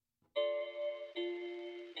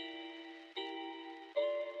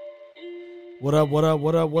What up, what up,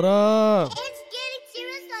 what up, what up? It's getting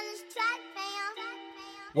serious on this track, fam.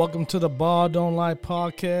 Welcome to the Ball Don't Lie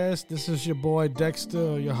podcast. This is your boy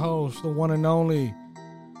Dexter, your host, the one and only.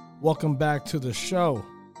 Welcome back to the show.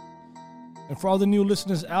 And for all the new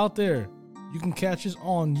listeners out there, you can catch us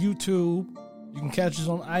on YouTube. You can catch us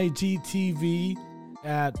on IGTV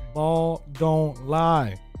at Ball Don't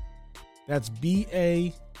Lie. That's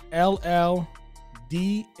BALLDNTLIE.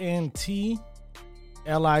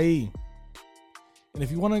 And if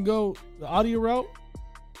you want to go the audio route,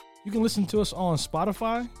 you can listen to us on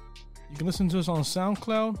Spotify. You can listen to us on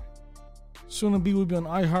SoundCloud. Soon to be, we'll be on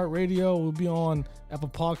iHeartRadio. We'll be on Apple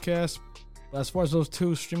Podcasts. But as far as those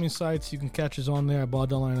two streaming sites, you can catch us on there at Ball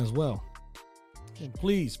Don't Lie as well. And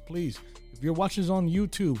please, if you're watching us on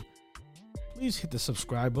YouTube, please hit the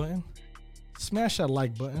subscribe button. Smash that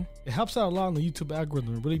like button. It helps out a lot on the YouTube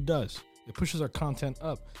algorithm. It really does. It pushes our content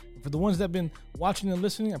up. And for the ones that have been watching and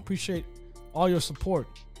listening, I appreciate all your support.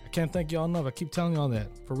 I can't thank y'all enough. I keep telling y'all that.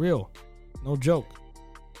 For real. No joke.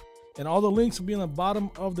 And all the links will be on the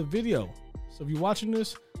bottom of the video. So if you're watching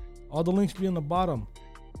this, all the links will be on the bottom.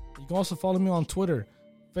 You can also follow me on Twitter,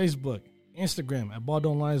 Facebook, Instagram at Ball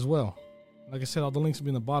Don't Lie as well. Like I said, all the links will be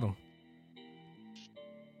in the bottom.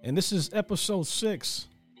 And this is episode 6.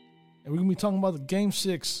 And we're going to be talking about the game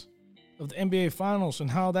 6 of the NBA Finals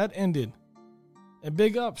and how that ended. And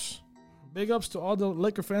big ups. Big ups to all the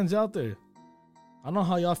Laker fans out there. I don't know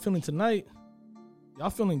how y'all feeling tonight.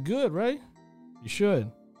 Y'all feeling good, right? You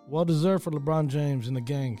should. Well deserved for LeBron James and the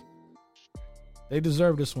gang. They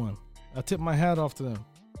deserve this one. I tip my hat off to them.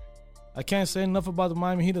 I can't say enough about the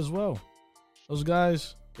Miami Heat as well. Those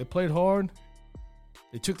guys, they played hard.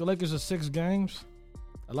 They took the Lakers to 6 games.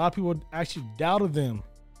 A lot of people actually doubted them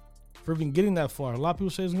for even getting that far. A lot of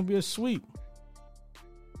people say it's going to be a sweep.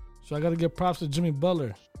 So I got to give props to Jimmy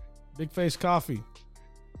Butler. Big Face Coffee.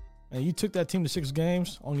 And you took that team to 6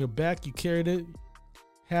 games on your back. You carried it.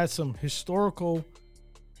 Had some historical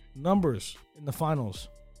numbers in the finals.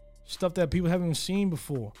 Stuff that people haven't even seen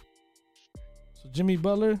before. So Jimmy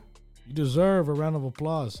Butler, you deserve a round of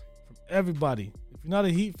applause from everybody. If you're not a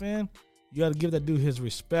Heat fan, you got to give that dude his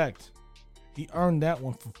respect. He earned that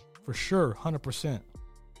one for sure, 100%.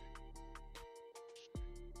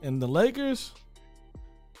 And the Lakers,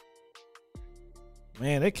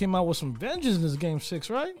 man, they came out with some vengeance in this game 6,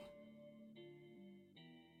 right?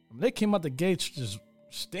 I mean, they came out the gates just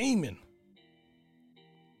steaming.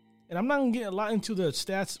 And I'm not going to get a lot into the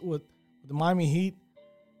stats with the Miami Heat.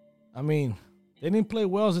 I mean, they didn't play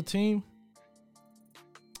well as a team.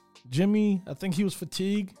 Jimmy, I think he was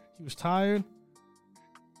fatigued. He was tired.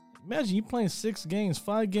 Imagine you playing 6 games,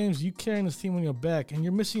 5 games, you carrying this team on your back, and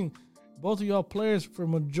you're missing both of y'all players for a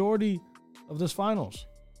majority of this finals.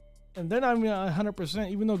 And they're not even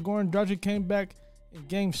 100%. Even though Goran Dragic came back in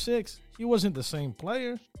game 6, he wasn't the same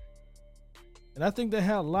player. And I think that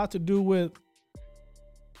had a lot to do with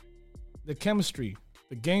the chemistry,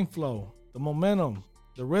 the game flow, the momentum,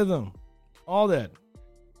 the rhythm, all that.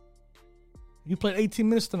 You played 18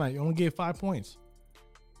 minutes tonight. You only gave 5 points.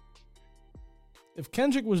 If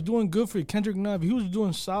Kendrick was doing good for you, Kendrick Nunn, if he was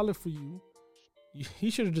doing solid for you, he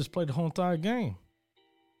should have just played the whole entire game.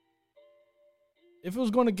 If it was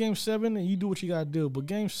going to game 7, then you do what you got to do. But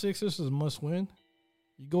game 6, this is a must win.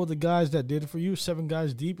 You go with the guys that did it for you. 7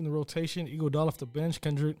 guys deep in the rotation. Iguodala off the bench.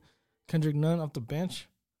 Kendrick Nunn off the bench.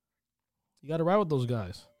 You got to ride with those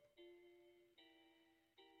guys.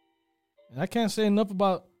 And I can't say enough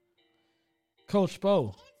about Coach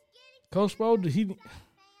Spo. Coach Spo,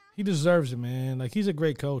 he deserves it, man. Like, he's a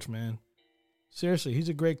great coach, man. Seriously, he's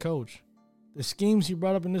a great coach. The schemes he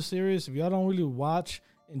brought up in this series, if y'all don't really watch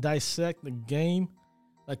and dissect the game,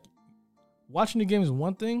 like, watching the game is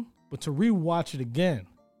one thing, but to rewatch it again,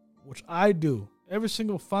 which I do. Every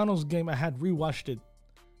single finals game I had rewatched it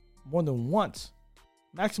more than once,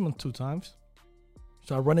 maximum 2 times.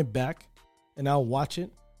 So I run it back and I'll watch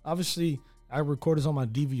it. Obviously, I record this on my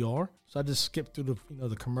DVR, so I just skip through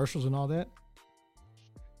the commercials and all that.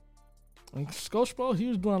 And Coach Spo, he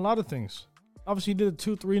was doing a lot of things. Obviously, he did a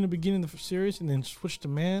 2-3 in the beginning of the series and then switched to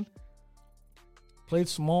man. Played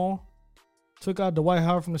small. Took out Dwight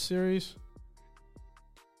Howard from the series.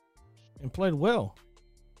 And played well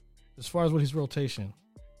as far as with his rotation.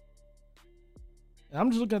 And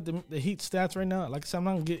I'm just looking at the Heat stats right now. Like I said, I'm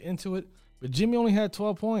not going to get into it. But Jimmy only had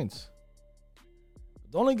 12 points.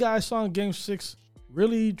 The only guy I saw in Game 6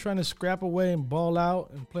 really trying to scrap away and ball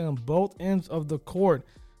out and play on both ends of the court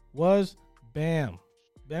was Bam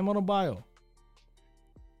Adebayo.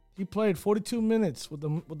 He played 42 minutes with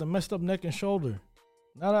the messed up neck and shoulder.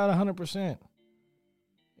 Not at 100%.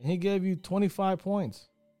 And he gave you 25 points.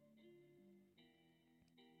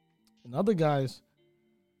 And other guys,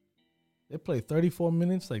 they play 34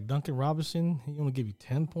 minutes. Like Duncan Robinson, he only give you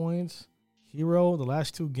 10 points. Hero, the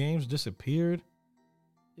last 2 games disappeared.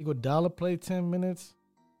 Iguodala played 10 minutes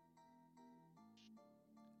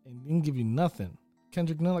and didn't give you nothing.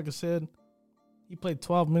 Kendrick Nunn, like I said, he played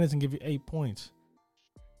 12 minutes and gave you 8 points.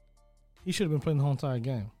 He should have been playing the whole entire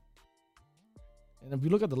game. And if you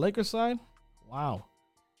look at the Lakers side, wow.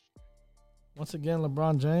 Once again,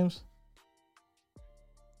 LeBron James,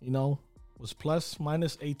 was plus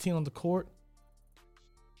minus 18 on the court.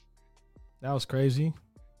 That was crazy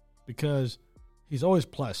because he's always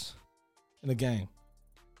plus in the game.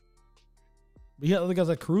 But you had other guys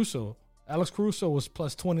like Caruso. Alex Caruso was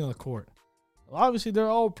plus 20 on the court. Well, obviously, they're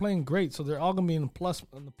all playing great, so they're all going to be in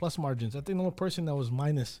the plus margins. I think the only person that was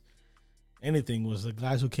minus anything was the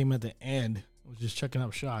guys who came at the end, was just checking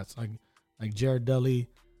up shots, like Jared Dudley,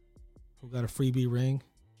 who got a freebie ring.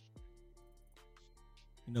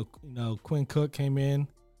 Quinn Cook came in.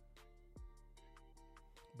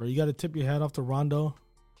 Bro, you got to tip your hat off to Rondo.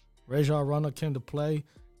 Rajon Rondo came to play.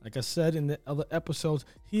 Like I said in the other episodes,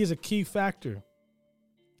 he is a key factor.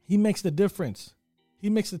 He makes the difference. He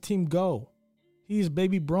makes the team go. He is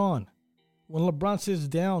baby Braun. When LeBron sits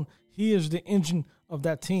down, he is the engine of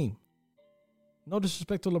that team. No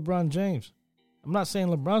disrespect to LeBron James. I'm not saying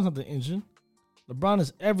LeBron's not the engine. LeBron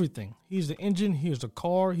is everything. He's the engine. He's the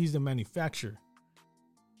car. He's the manufacturer.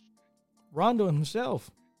 Rondo himself,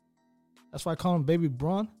 that's why I call him baby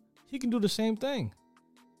Braun. He can do the same thing.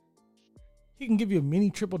 He can give you a mini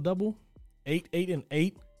triple-double, 8, 8, and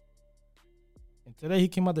 8. And today he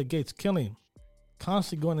came out the gates killing,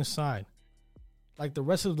 constantly going inside. Like the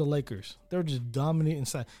rest of the Lakers, they're just dominating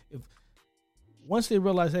inside. Once they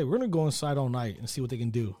realized, hey, we're going to go inside all night and see what they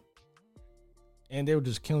can do. And they were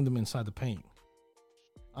just killing them inside the paint.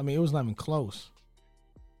 I mean, it was not even close.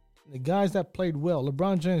 The guys that played well,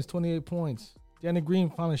 LeBron James, 28 points. Danny Green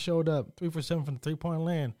finally showed up, 3 for 7 from the three-point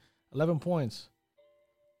land, 11 points.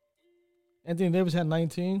 Anthony Davis had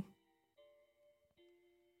 19.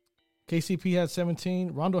 KCP had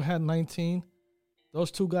 17. Rondo had 19. Those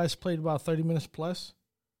two guys played about 30 minutes plus.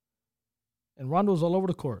 And Rondo was all over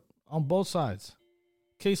the court on both sides.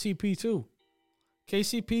 KCP too.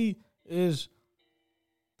 KCP is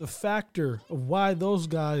the factor of why those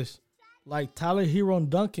guys like Tyler Hero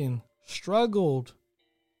and Duncan struggled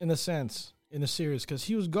in a sense in the series because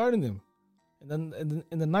he was guarding them. And then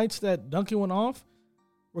in the nights that Duncan went off,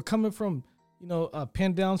 were coming from,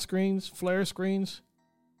 pin down screens, flare screens,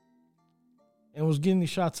 and was getting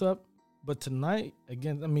these shots up. But tonight,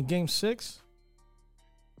 game 6,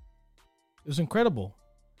 it was incredible.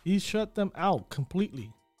 He shut them out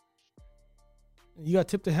completely. You got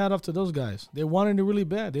to tip the hat off to those guys. They wanted it really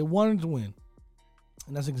bad. They wanted to win.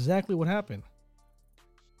 And that's exactly what happened.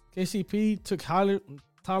 KCP took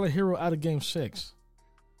Tyler Hero out of game 6.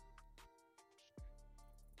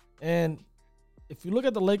 And if you look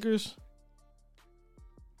at the Lakers,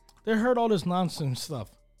 they heard all this nonsense stuff.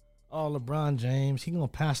 Oh, LeBron James, he going to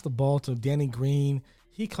pass the ball to Danny Green.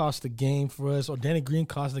 He cost the game for us. Or Danny Green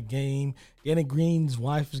cost the game. Danny Green's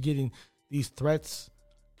wife is getting these threats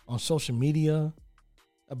on social media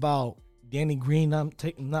about Danny Green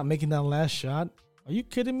not making that last shot. Are you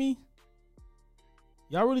kidding me?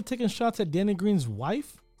 Y'all really taking shots at Danny Green's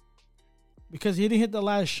wife? Because he didn't hit the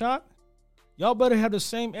last shot? Y'all better have the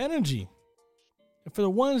same energy. And for the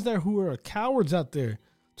ones who are cowards out there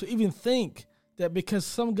to even think that because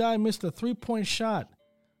some guy missed a 3-point shot,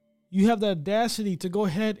 you have the audacity to go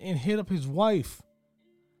ahead and hit up his wife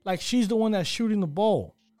like she's the one that's shooting the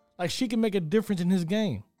ball, like she can make a difference in his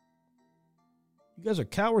game. You guys are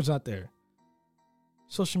cowards out there.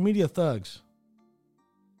 Social media thugs.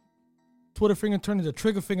 Twitter finger turned into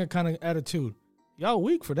trigger finger kind of attitude. Y'all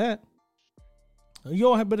weak for that. You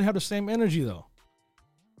all better have the same energy though.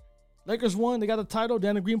 Lakers won. They got the title.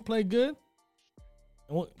 Danny Green played good.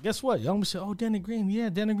 And guess what? Y'all gonna say, oh, Danny Green. Yeah,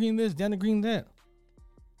 Danny Green this, Danny Green that.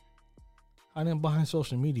 Hiding behind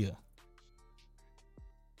social media.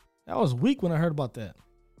 That was weak when I heard about that.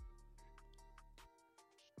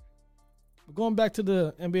 But going back to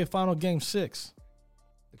the NBA Final Game 6.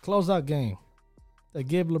 The closeout game that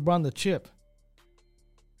gave LeBron the chip.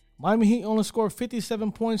 Miami Heat only scored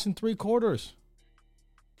 57 points in 3 quarters.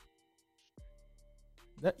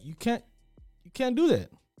 That you can't do that.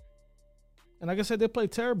 And like I said, they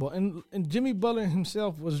played terrible. And Jimmy Butler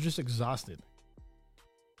himself was just exhausted.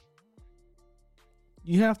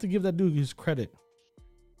 You have to give that dude his credit.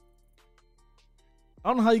 I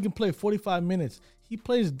don't know how you can play 45 minutes. He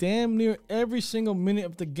plays damn near every single minute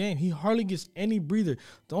of the game. He hardly gets any breather.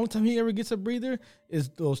 The only time he ever gets a breather is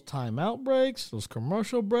those timeout breaks, those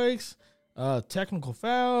commercial breaks. technical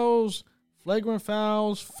fouls, flagrant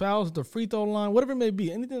fouls, fouls at the free throw line, whatever it may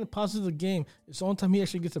be, anything that pauses the game, it's the only time he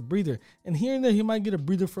actually gets a breather. And here and there, he might get a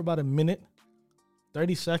breather for about a minute,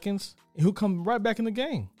 30 seconds, and he'll come right back in the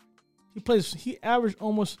game. He averaged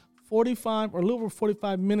almost 45 or a little over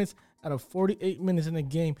 45 minutes out of 48 minutes in a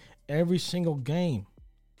game every single game.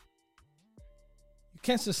 You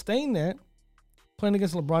can't sustain that playing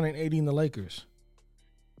against LeBron and AD and the Lakers.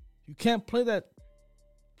 You can't play that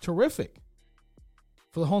terrific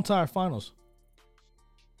for the whole entire finals.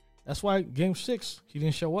 That's why game 6, he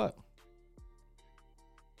didn't show up.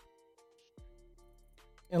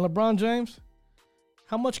 And LeBron James,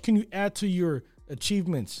 how much can you add to your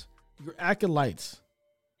achievements, your accolades?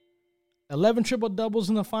 11 triple-doubles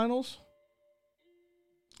in the finals?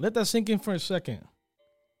 Let that sink in for a second.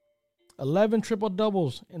 11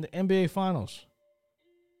 triple-doubles in the NBA finals.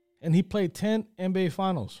 And he played 10 NBA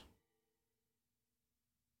finals.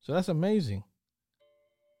 So that's amazing.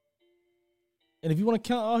 And if you want to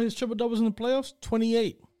count all his triple-doubles in the playoffs,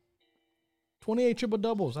 28. 28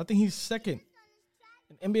 triple-doubles. I think he's second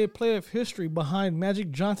in NBA playoff history behind Magic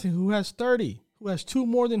Johnson, who has 30, who has 2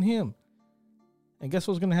 more than him. And guess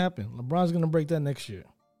what's going to happen? LeBron's going to break that next year.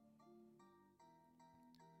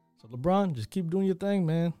 So LeBron, just keep doing your thing,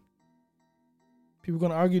 man. People are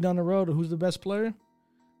going to argue down the road of who's the best player.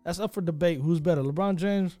 That's up for debate. Who's better? LeBron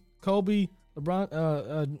James, Kobe,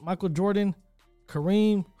 Michael Jordan,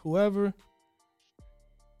 Kareem, whoever.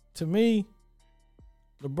 To me,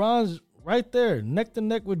 LeBron's right there, neck to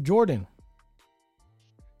neck with Jordan.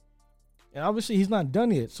 And obviously he's not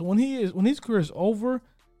done yet. So when his career is over,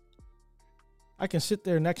 I can sit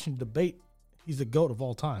there and actually debate he's the GOAT of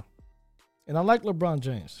all time. And I like LeBron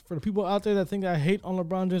James. For the people out there that think I hate on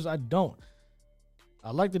LeBron James, I don't. I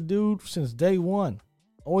like the dude since day one.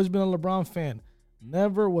 Always been a LeBron fan.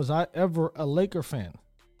 Never was I ever a Laker fan.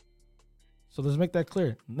 So let's make that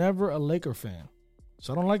clear. Never a Laker fan.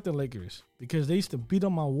 So I don't like the Lakers because they used to beat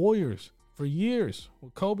on my Warriors for years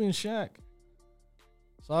with Kobe and Shaq.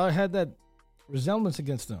 So I had that resemblance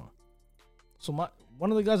against them. So one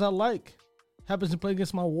of the guys I like happens to play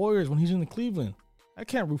against my Warriors when he's in the Cleveland. I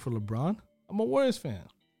can't root for LeBron. I'm a Warriors fan.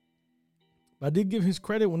 But I did give his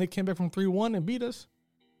credit when they came back from 3-1 and beat us.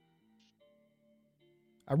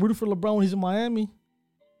 I rooted for LeBron when he's in Miami,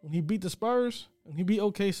 when he beat the Spurs, and he beat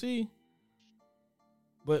OKC.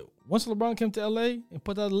 But once LeBron came to LA and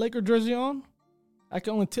put that Laker jersey on, I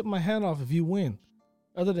can only tip my hat off if you win.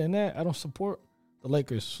 Other than that, I don't support the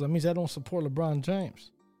Lakers. So that means I don't support LeBron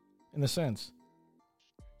James, in a sense.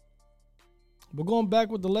 But going back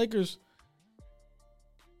with the Lakers,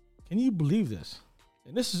 can you believe this?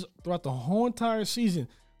 And this is throughout the whole entire season,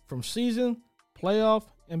 from season, playoff,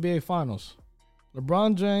 NBA Finals.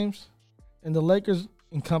 LeBron James and the Lakers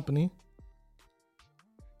and company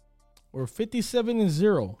were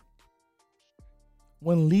 57-0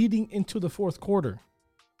 when leading into the fourth quarter.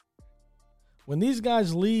 When these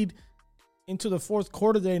guys lead into the fourth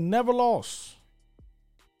quarter, they never lost.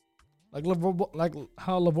 Like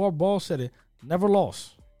how LeVar Ball said it, never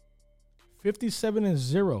lost.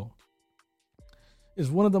 57-0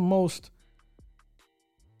 is one of the most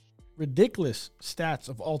ridiculous stats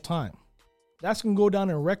of all time. That's going to go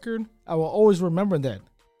down in record. I will always remember that.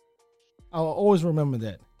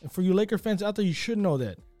 And for you Laker fans out there, you should know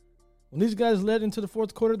that. When these guys led into the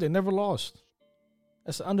fourth quarter, they never lost.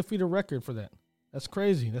 That's an undefeated record for that. That's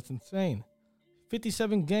crazy. That's insane.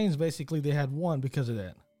 57 games, basically, they had won because of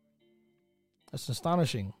that. That's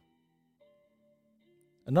astonishing.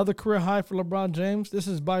 Another career high for LeBron James. This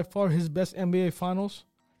is by far his best NBA Finals.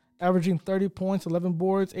 Averaging 30 points, 11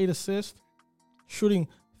 boards, 8 assists. Shooting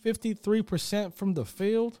 53% from the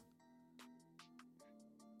field.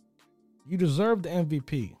 You deserve the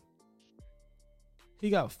MVP. He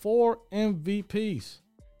got 4 MVPs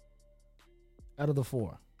out of the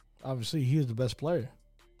 4. Obviously, he is the best player.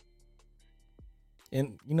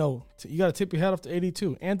 And, you know, you got to tip your hat off to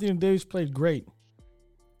 82. Anthony Davis played great.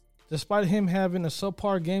 Despite him having a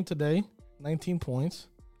subpar game today, 19 points,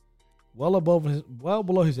 well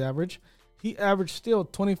below his average, he averaged still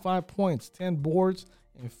 25 points, 10 boards,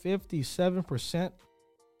 and 57%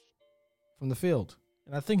 from the field.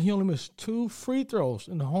 And I think he only missed 2 free throws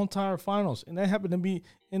in the whole entire finals, and that happened to be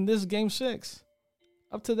in this game 6.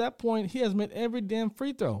 Up to that point, he has made every damn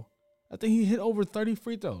free throw. I think he hit over 30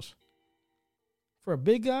 free throws. For a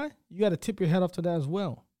big guy, you got to tip your head off to that as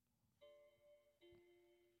well.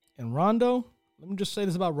 And Rondo, let me just say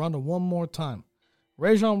this about Rondo one more time.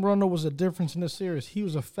 Rajon Rondo was a difference in the series. He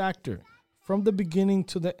was a factor from the beginning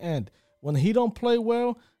to the end. When he don't play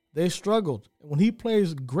well, they struggled. And when he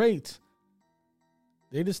plays great,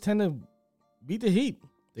 they just tend to beat the Heat.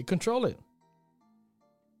 They control it.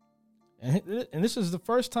 And this is the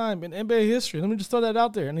first time in NBA history. Let me just throw that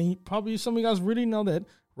out there. And probably some of you guys really know that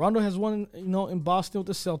Rondo has won, in Boston with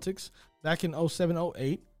the Celtics back in 07,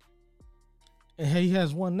 08. And he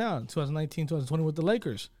has won now in 2019, 2020 with the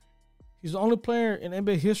Lakers. He's the only player in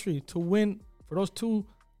NBA history to win for those two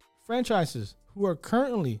franchises who are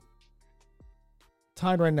currently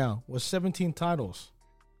tied right now with 17 titles.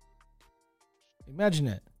 Imagine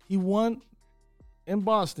that. He won in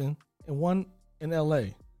Boston and won in LA.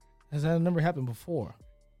 Has that never happened before.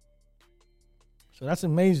 So that's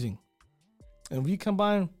amazing. And if you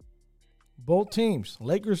combine both teams,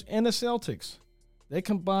 Lakers and the Celtics, they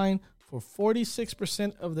combine for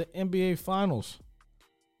 46% of the NBA Finals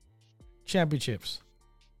championships.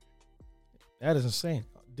 That is insane.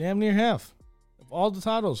 Damn near half of all the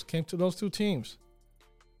titles came to those two teams.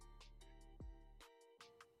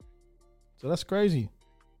 So that's crazy.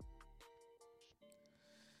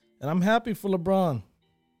 And I'm happy for LeBron.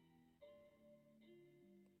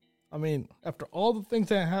 I mean, after all the things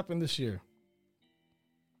that happened this year,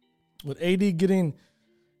 with AD getting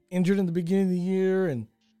injured in the beginning of the year and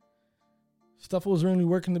stuff was really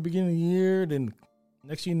working in the beginning of the year, then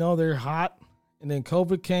next thing you know, they're hot, and then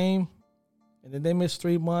COVID came, and then they missed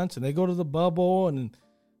 3 months, and they go to the bubble, and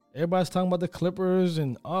everybody's talking about the Clippers,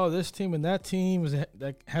 and this team and that team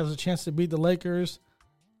that has a chance to beat the Lakers.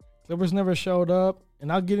 Clippers never showed up,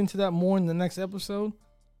 and I'll get into that more in the next episode,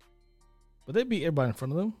 but they beat everybody in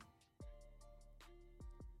front of them.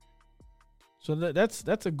 So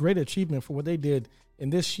that's a great achievement for what they did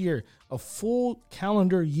in this year. A full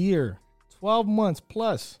calendar year, 12 months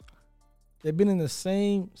plus. They've been in the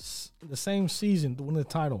same season to win the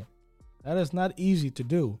title. That is not easy to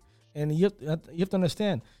do. And you have to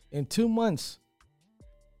understand, in 2 months,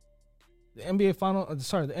 the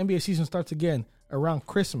NBA season starts again around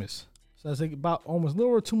Christmas. So that's like about almost a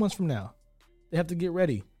little over 2 months from now. They have to get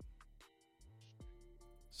ready.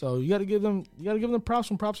 So you got to give them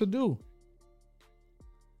props when props are due.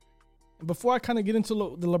 And before I kind of get into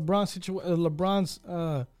the LeBron situation, LeBron's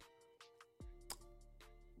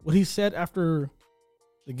what he said after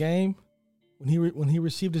the game when he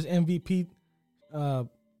received his MVP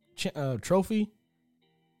trophy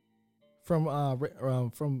from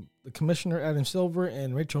the commissioner Adam Silver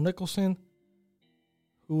and Rachel Nicholson,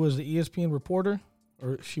 who was the ESPN reporter,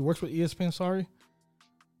 or she works with ESPN. Sorry,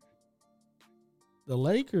 the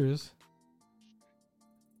Lakers.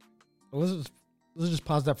 Let's just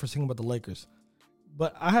pause that for a second about the Lakers.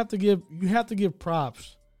 But you have to give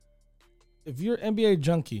props. If you're an NBA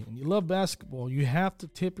junkie and you love basketball, you have to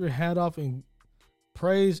tip your hat off and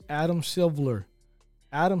praise Adam Silver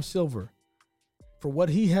for what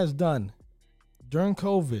he has done during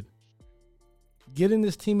COVID, getting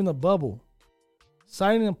this team in the bubble,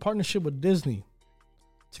 signing a partnership with Disney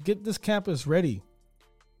to get this campus ready,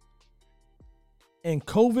 and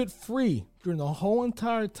COVID free during the whole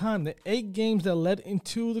entire time. The 8 games that led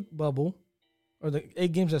into the bubble, or the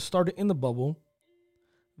 8 games that started in the bubble,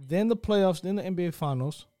 then the playoffs, then the NBA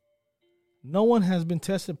Finals, no one has been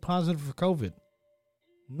tested positive for COVID.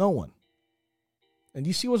 No one. And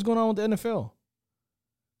you see what's going on with the NFL.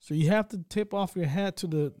 So you have to tip off your hat to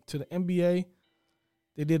the NBA.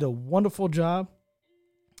 They did a wonderful job,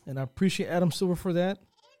 and I appreciate Adam Silver for that,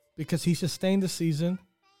 because he sustained the season.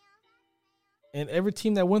 And every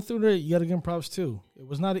team that went through there, you got to give them props too. It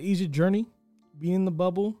was not an easy journey, being in the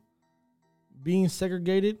bubble, being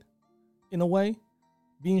segregated in a way,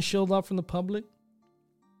 being shielded off from the public.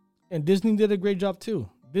 And Disney did a great job too.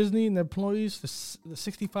 Disney and their employees, the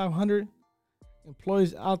 6,500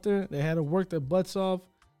 employees out there, they had to work their butts off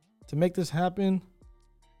to make this happen.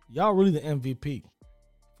 Y'all really the MVP.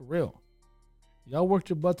 For real. Y'all worked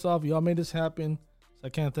your butts off. Y'all made this happen. So I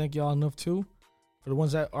can't thank y'all enough too. For the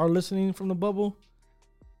ones that are listening from the bubble,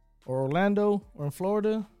 or Orlando, or in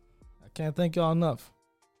Florida, I can't thank y'all enough.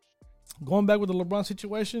 Going back with the LeBron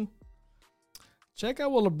situation, check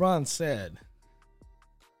out what LeBron said.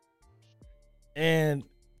 And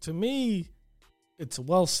to me, it's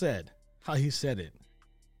well said how he said it,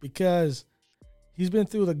 because he's been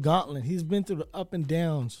through the gauntlet. He's been through the up and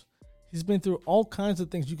downs. He's been through all kinds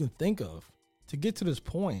of things you can think of to get to this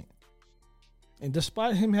point. And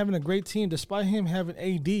despite him having a great team, despite him having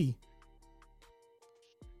AD,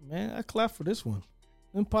 man, I clap for this one.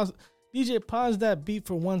 DJ, pause that beat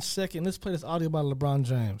for 1 second. Let's play this audio by LeBron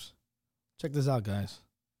James. Check this out, guys.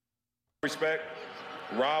 Respect.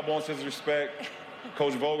 Rob wants his respect.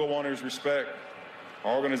 Coach Vogel wants his respect.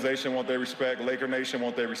 Our organization wants their respect. Laker Nation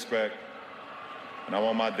wants their respect. And I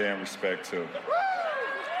want my damn respect, too.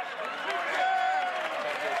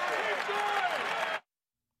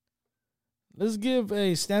 Let's give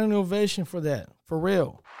a standing ovation for that. For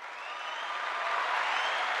real.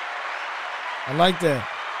 I like that.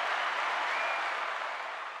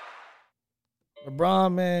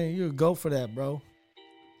 LeBron, man, you're a GOAT for that, bro.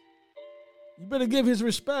 You better give his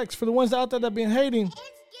respects for the ones out there that have been hating.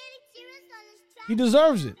 He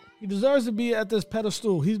deserves it. He deserves to be at this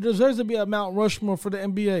pedestal. He deserves to be at Mount Rushmore for the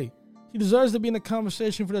NBA. He deserves to be in the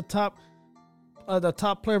conversation for the top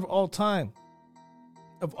player of all time.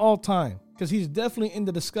 Of all time. Because he's definitely in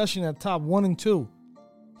the discussion at top 1 and 2.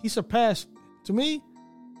 He surpassed, to me,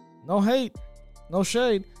 no hate, no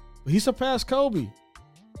shade, but he surpassed Kobe.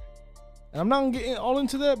 And I'm not going to get all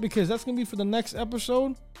into that because that's going to be for the next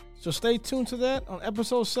episode. So stay tuned to that on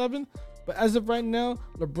episode 7. But as of right now,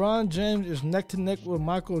 LeBron James is neck to neck with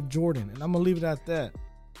Michael Jordan. And I'm going to leave it at that.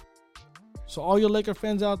 So all your Laker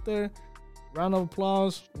fans out there, round of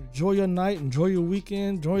applause. Enjoy your night. Enjoy your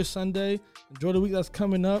weekend. Enjoy your Sunday. Enjoy the week that's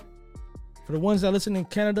coming up. For the ones that listen in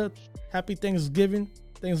Canada, happy Thanksgiving.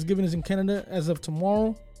 Thanksgiving is in Canada as of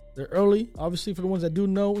tomorrow. They're early. Obviously, for the ones that do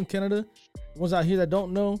know in Canada, the ones out here that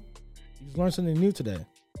don't know, you just learned something new today.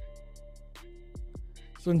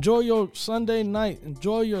 So enjoy your Sunday night.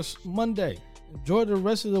 Enjoy your Monday. Enjoy the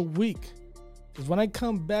rest of the week. Because when I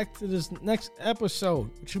come back to this next episode,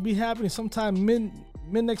 which will be happening sometime mid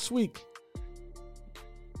next week,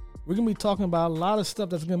 we're going to be talking about a lot of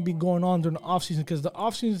stuff that's going to be going on during the offseason because the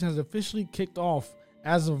offseason has officially kicked off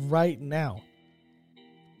as of right now.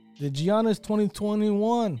 The Giannis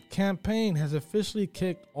 2021 campaign has officially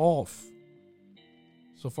kicked off.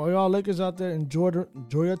 So for y'all Lakers out there, enjoy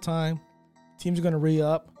your time. Teams are going to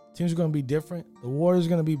re-up. Teams are going to be different. The Warriors are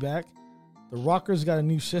going to be back. The Rockers got a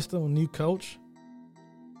new system, a new coach.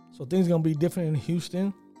 So things are going to be different in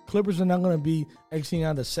Houston. Clippers are not going to be exiting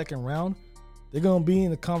out of the second round. They're going to be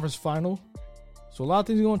in the conference final. So a lot of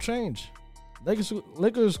things are going to change.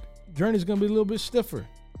 Lakers' journey is going to be a little bit stiffer.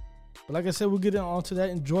 But like I said, we'll get on to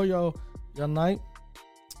that. Enjoy your night.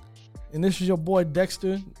 And this is your boy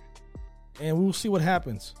Dexter. And we'll see what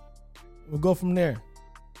happens. We'll go from there.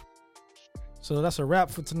 So that's a wrap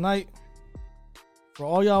for tonight. For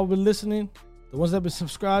all y'all who been listening, the ones that have been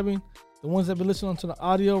subscribing, the ones that have been listening to the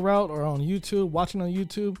audio route or on YouTube, watching on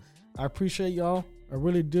YouTube, I appreciate y'all. I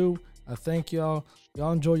really do. I thank y'all.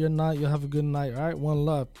 Y'all enjoy your night. Y'all have a good night. All right. One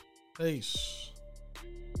love. Peace.